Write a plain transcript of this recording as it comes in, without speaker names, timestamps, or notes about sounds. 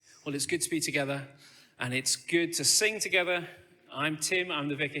Well, it's good to be together, and it's good to sing together. I'm Tim, I'm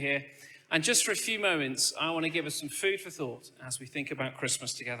the vicar here. And just for a few moments, I want to give us some food for thought as we think about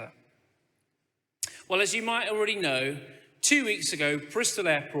Christmas together. Well, as you might already know, 2 weeks ago, Bristol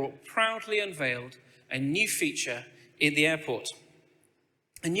Airport proudly unveiled a new feature in the airport.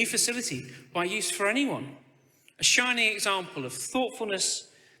 A new facility by use for anyone. A shining example of thoughtfulness,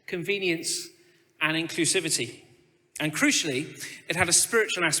 convenience, and inclusivity. And crucially, it had a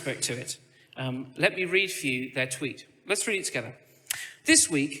spiritual aspect to it. Let me read for you their tweet. Let's read it together.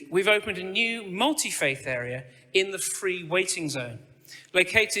 This week, we've opened a new multi-faith area in the free waiting zone.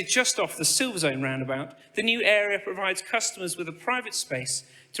 Located just off the Silver Zone roundabout, the new area provides customers with a private space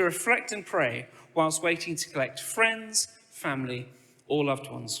to reflect and pray whilst waiting to collect friends, family, or loved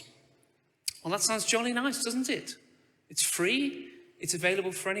ones. Well, that sounds jolly nice, doesn't it? It's free. It's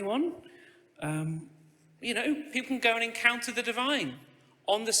available for anyone. People can go and encounter the divine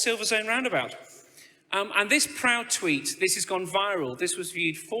on the Silver Zone roundabout. And this proud tweet, this has gone viral. This was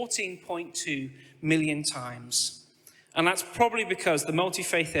viewed 14.2 million times. And that's probably because the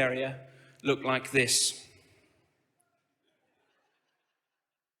multi-faith area looked like this.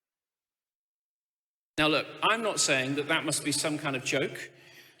 Now look, I'm not saying that must be some kind of joke,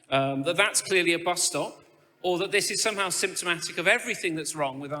 that's clearly a bus stop, or that this is somehow symptomatic of everything that's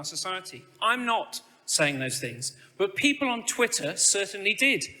wrong with our society. I'm not saying those things, but people on Twitter certainly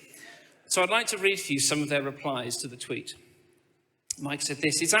did. So I'd like to read for you some of their replies to the tweet. Mike said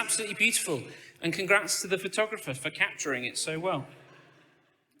this: "It's absolutely beautiful, and congrats to the photographer for capturing it so well."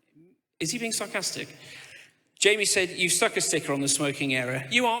 Is he being sarcastic? Jamie said, "You stuck a sticker on the smoking area.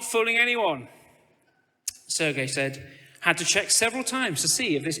 You aren't fooling anyone." Sergey said, "Had to check several times to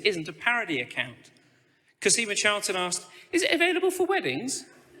see if this isn't a parody account." Cosima Charlton asked, "Is it available for weddings?"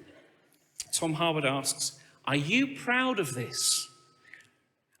 Tom Harwood asks, "Are you proud of this?"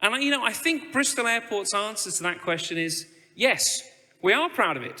 And I think Bristol Airport's answer to that question is, yes, we are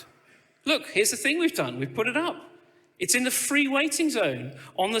proud of it. Look, here's the thing we've done. We've put it up. It's in the free waiting zone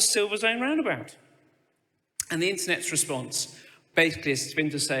on the Silver Zone roundabout. And the internet's response basically has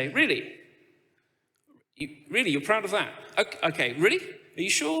been to say, really? You're proud of that? Okay, really? Are you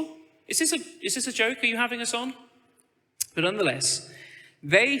sure? Is this a joke? Are you having us on? But nonetheless,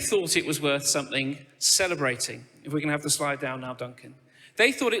 they thought it was worth something celebrating. If we can have the slide down now, Duncan.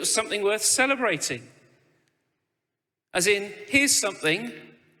 They thought it was something worth celebrating. As in, here's something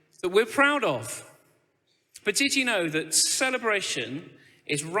that we're proud of. But did you know that celebration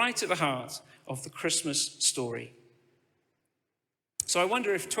is right at the heart of the Christmas story? So I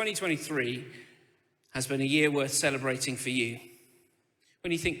wonder if 2023 has been a year worth celebrating for you.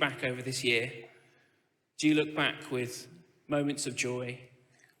 When you think back over this year, do you look back with moments of joy,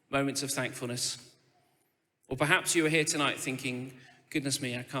 moments of thankfulness? Or perhaps you are here tonight thinking, goodness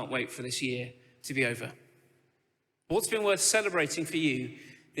me, I can't wait for this year to be over. What's been worth celebrating for you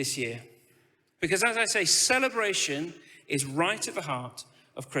this year? Because as I say, celebration is right at the heart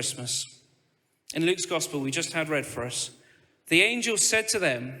of Christmas. In Luke's Gospel, we just had read for us, the angel said to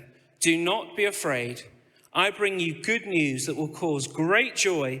them, "Do not be afraid. I bring you good news that will cause great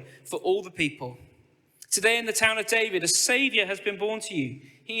joy for all the people. Today in the town of David, a Saviour has been born to you.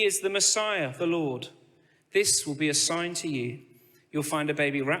 He is the Messiah, the Lord. This will be a sign to you. You'll find a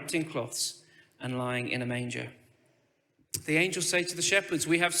baby wrapped in cloths and lying in a manger." The angels say to the shepherds,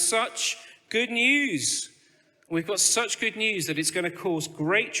 we have such good news. We've got such good news that it's going to cause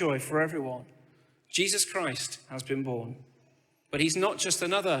great joy for everyone. Jesus Christ has been born. But he's not just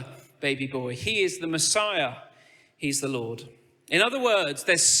another baby boy. He is the Messiah. He's the Lord. In other words,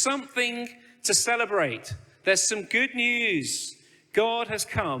 there's something to celebrate. There's some good news. God has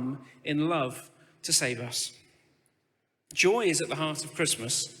come in love to save us. Joy is at the heart of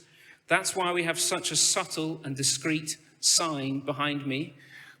Christmas. That's why we have such a subtle and discreet sign behind me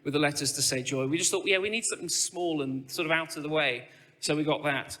with the letters to say joy. We just thought, we need something small and sort of out of the way. So we got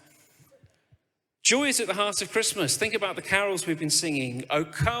that. Joy is at the heart of Christmas. Think about the carols we've been singing. "O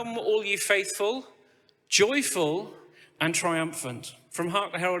come, all ye faithful, joyful and triumphant." From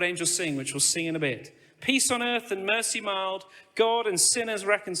Hark the Herald Angels Sing, which we'll sing in a bit. "Peace on earth and mercy mild, God and sinners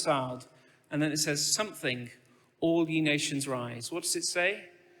reconciled." And then it says something, "All ye nations rise." What does it say?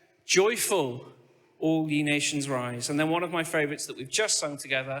 Joyful, all ye nations rise. And then one of my favorites that we've just sung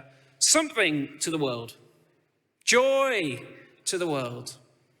together, something to the world. Joy to the world.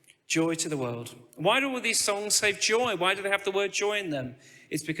 Joy to the world. Why do all these songs say joy? Why do they have the word joy in them?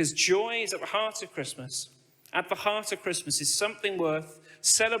 It's because joy is at the heart of Christmas. At the heart of Christmas is something worth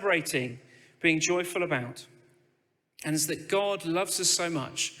celebrating, being joyful about. And it's that God loves us so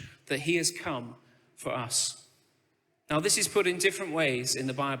much that he has come for us. Now, this is put in different ways in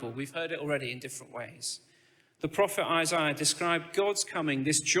the Bible. We've heard it already in different ways. The prophet Isaiah described God's coming,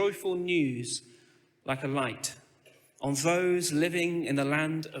 this joyful news, like a light. On those living in the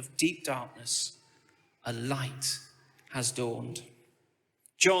land of deep darkness, a light has dawned.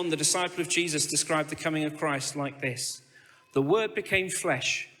 John, the disciple of Jesus, described the coming of Christ like this: the Word became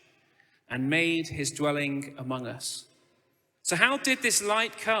flesh and made his dwelling among us. So how did this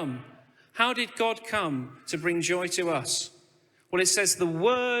light come? How did God come to bring joy to us? Well, it says the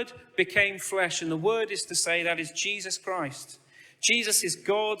Word became flesh, and the Word is to say that is Jesus Christ. Jesus is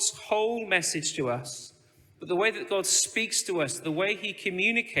God's whole message to us. But the way that God speaks to us, the way he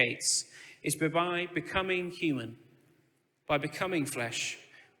communicates, is by becoming human, by becoming flesh,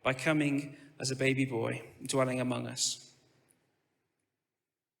 by coming as a baby boy, dwelling among us.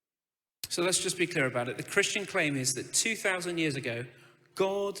 So let's just be clear about it. The Christian claim is that 2,000 years ago,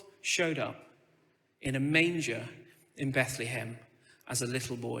 God showed up in a manger in Bethlehem as a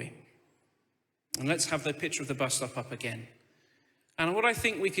little boy. And let's have the picture of the bus stop up again. And what I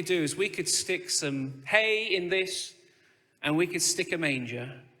think we could do is we could stick some hay in this, and we could stick a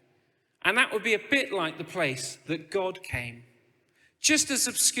manger. And that would be a bit like the place that God came. Just as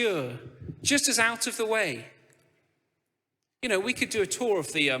obscure, just as out of the way. You know, we could do a tour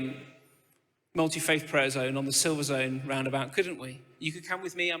of the multi-faith prayer zone on the Silver Zone roundabout, couldn't we? You could come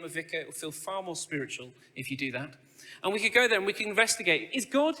with me, I'm a vicar. It will feel far more spiritual if you do that. And we could go there and we could investigate. Is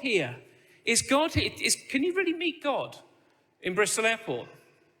God here? Is God here? Can you really meet God in Bristol Airport?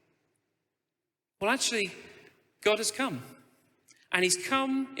 Well, actually, God has come. And he's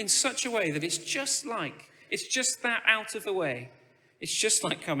come in such a way that it's just that out of the way. It's just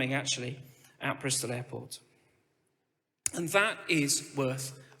like coming, actually, at Bristol Airport. And that is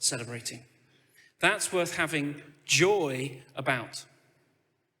worth celebrating. That's worth having joy about.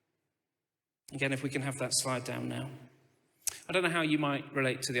 Again, if we can have that slide down now. I don't know how you might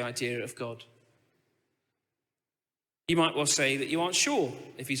relate to the idea of God. You might well say that you aren't sure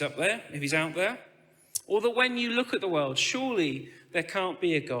if he's up there, if he's out there, or that when you look at the world, surely there can't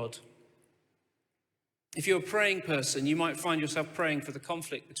be a God. If you're a praying person, you might find yourself praying for the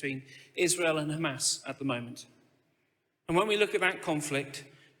conflict between Israel and Hamas at the moment. And when we look at that conflict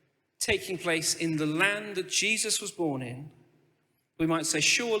taking place in the land that Jesus was born in, we might say,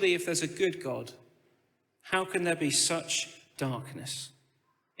 surely if there's a good God, how can there be such darkness?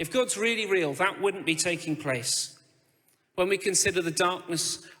 If God's really real, that wouldn't be taking place. When we consider the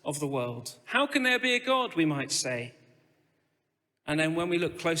darkness of the world, how can there be a God, we might say? And then when we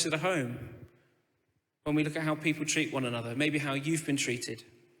look closer to home, when we look at how people treat one another, maybe how you've been treated,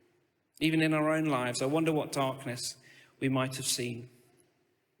 even in our own lives, I wonder what darkness we might have seen.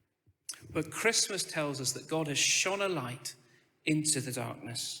 But Christmas tells us that God has shone a light into the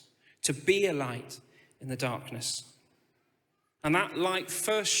darkness, to be a light in the darkness. And that light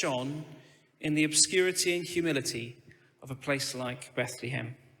first shone in the obscurity and humility of a place like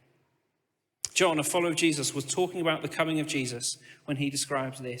Bethlehem. John, a follower of Jesus, was talking about the coming of Jesus when he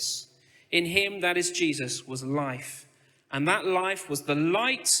described this. In him, that is Jesus, was life, and that life was the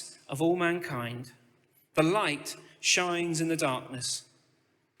light of all mankind. The light shines in the darkness,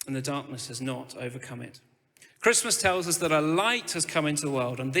 and the darkness has not overcome it. Christmas tells us that a light has come into the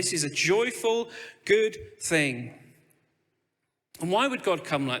world, and this is a joyful, good thing. And why would God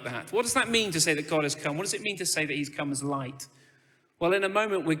come like that? What does that mean to say that God has come? What does it mean to say that he's come as light? Well, in a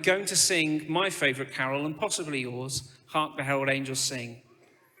moment, we're going to sing my favourite carol, and possibly yours, Hark the Herald Angels Sing.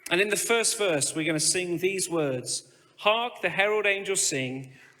 And in the first verse, we're going to sing these words: Hark the herald angels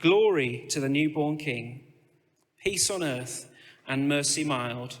sing, glory to the newborn King. Peace on earth and mercy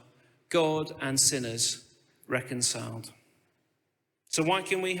mild, God and sinners reconciled. So why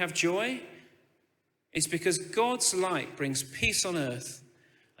can we have joy? It's because God's light brings peace on earth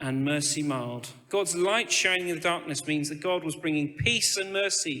and mercy mild. God's light shining in the darkness means that God was bringing peace and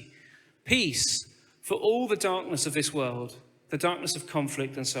mercy. Peace for all the darkness of this world, the darkness of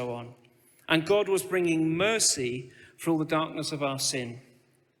conflict and so on. And God was bringing mercy for all the darkness of our sin.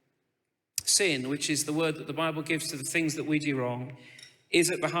 Sin, which is the word that the Bible gives to the things that we do wrong, is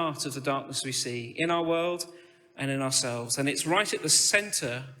at the heart of the darkness we see in our world and in ourselves. And it's right at the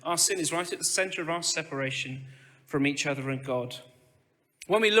center, our sin is right at the center of our separation from each other and God.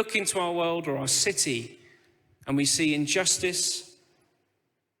 When we look into our world or our city and we see injustice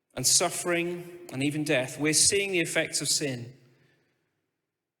and suffering and even death, we're seeing the effects of sin.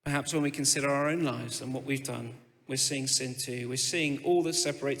 Perhaps when we consider our own lives and what we've done, we're seeing sin too. We're seeing all that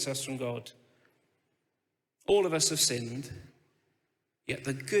separates us from God. All of us have sinned. Yet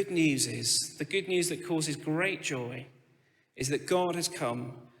the good news that causes great joy, is that God has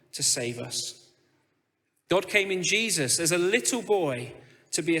come to save us. God came in Jesus as a little boy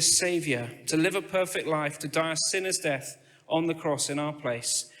to be a saviour, to live a perfect life, to die a sinner's death on the cross in our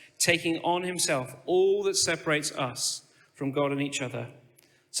place, taking on himself all that separates us from God and each other,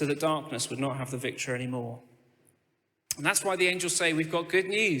 so that darkness would not have the victory anymore. And that's why the angels say we've got good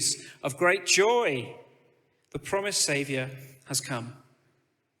news of great joy. The promised Saviour has come.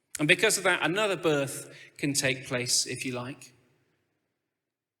 And because of that, another birth can take place, if you like.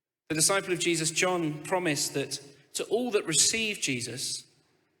 The disciple of Jesus, John, promised that to all that received Jesus,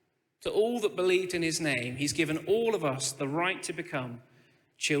 to all that believed in his name, he's given all of us the right to become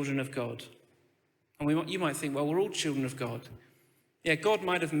children of God. And you might think, well, we're all children of God. Yeah, God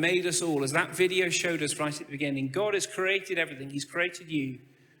might have made us all, as that video showed us right at the beginning. God has created everything. He's created you.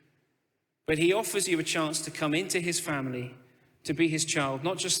 But he offers you a chance to come into his family, to be his child,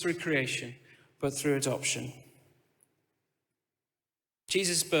 not just through creation, but through adoption.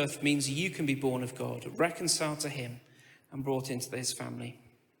 Jesus' birth means you can be born of God, reconciled to him, and brought into his family.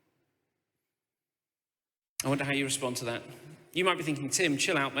 I wonder how you respond to that. You might be thinking, Tim,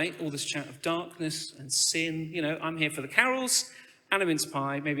 chill out, mate. All this chat of darkness and sin. You know, I'm here for the carols and a mince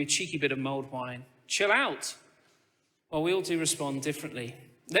pie, maybe a cheeky bit of mulled wine. Chill out. Well, we all do respond differently.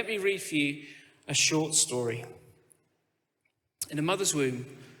 Let me read for you a short story. In a mother's womb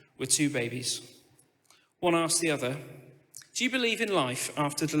were two babies. One asked the other, "Do you believe in life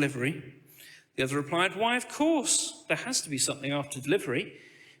after delivery?" The other replied, "Why, of course. There has to be something after delivery.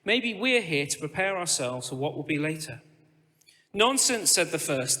 Maybe we're here to prepare ourselves for what will be later." "Nonsense," said the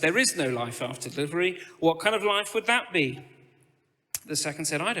first. "There is no life after delivery. What kind of life would that be?" The second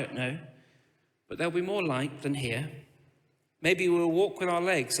said, "I don't know, but there'll be more light than here. Maybe we'll walk with our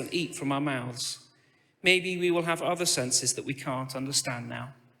legs and eat from our mouths. Maybe we will have other senses that we can't understand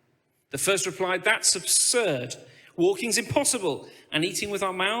now." The first replied, "That's absurd. Walking's impossible, and eating with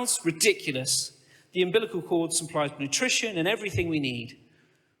our mouths, ridiculous. The umbilical cord supplies nutrition and everything we need.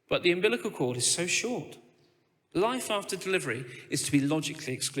 But the umbilical cord is so short. Life after delivery is to be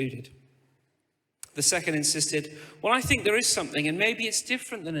logically excluded." The second insisted, "Well, I think there is something, and maybe it's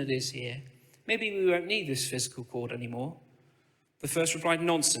different than it is here. Maybe we won't need this physical cord anymore." The first replied,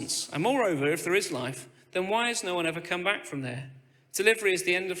 "Nonsense. And moreover, if there is life, then why has no one ever come back from there? Delivery is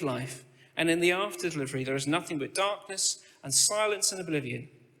the end of life, and in the after delivery there is nothing but darkness and silence and oblivion.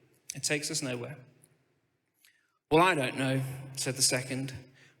 It takes us nowhere." "Well, I don't know," said the second,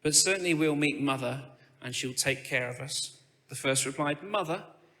 "but certainly we'll meet Mother, and she'll take care of us." The first replied, "Mother?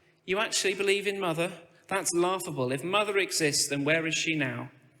 You actually believe in Mother? That's laughable. If Mother exists, then where is she now?"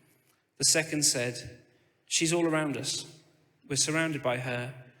 The second said, "She's all around us. We're surrounded by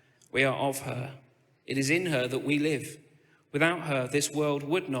her. We are of her. It is in her that we live. Without her, this world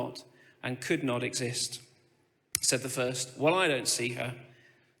would not and could not exist." Said the first, "Well, I don't see her,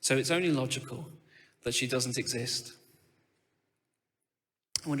 so it's only logical that she doesn't exist."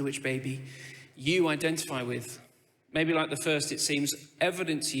 I wonder which baby you identify with. Maybe like the first, it seems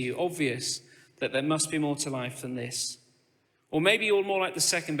evident to you, obvious, that there must be more to life than this. Or maybe you're more like the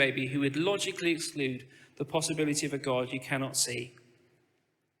second baby, who would logically exclude the possibility of a God you cannot see.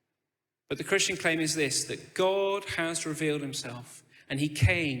 But the Christian claim is this, that God has revealed himself, and he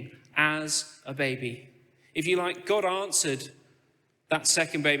came as a baby. If you like, God answered that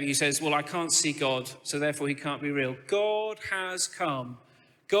second baby who says, "Well, I can't see God, so therefore he can't be real." God has come.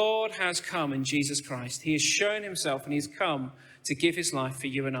 God has come in Jesus Christ. He has shown himself, and he's come to give his life for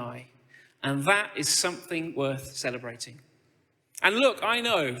you and I. And that is something worth celebrating. And look, I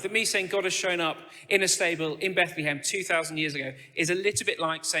know that me saying God has shown up in a stable in Bethlehem 2,000 years ago is a little bit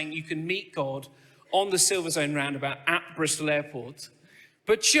like saying you can meet God on the Silver Zone roundabout at Bristol Airport.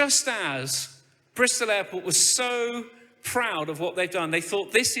 But just as Bristol Airport was so proud of what they've done, they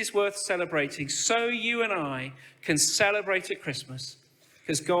thought this is worth celebrating, so you and I can celebrate at Christmas,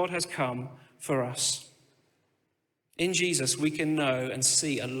 because God has come for us. In Jesus, we can know and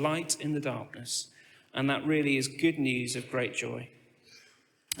see a light in the darkness, and that really is good news of great joy.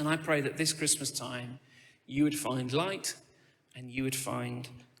 And I pray that this Christmas time, you would find light and you would find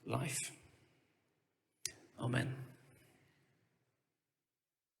life. Amen.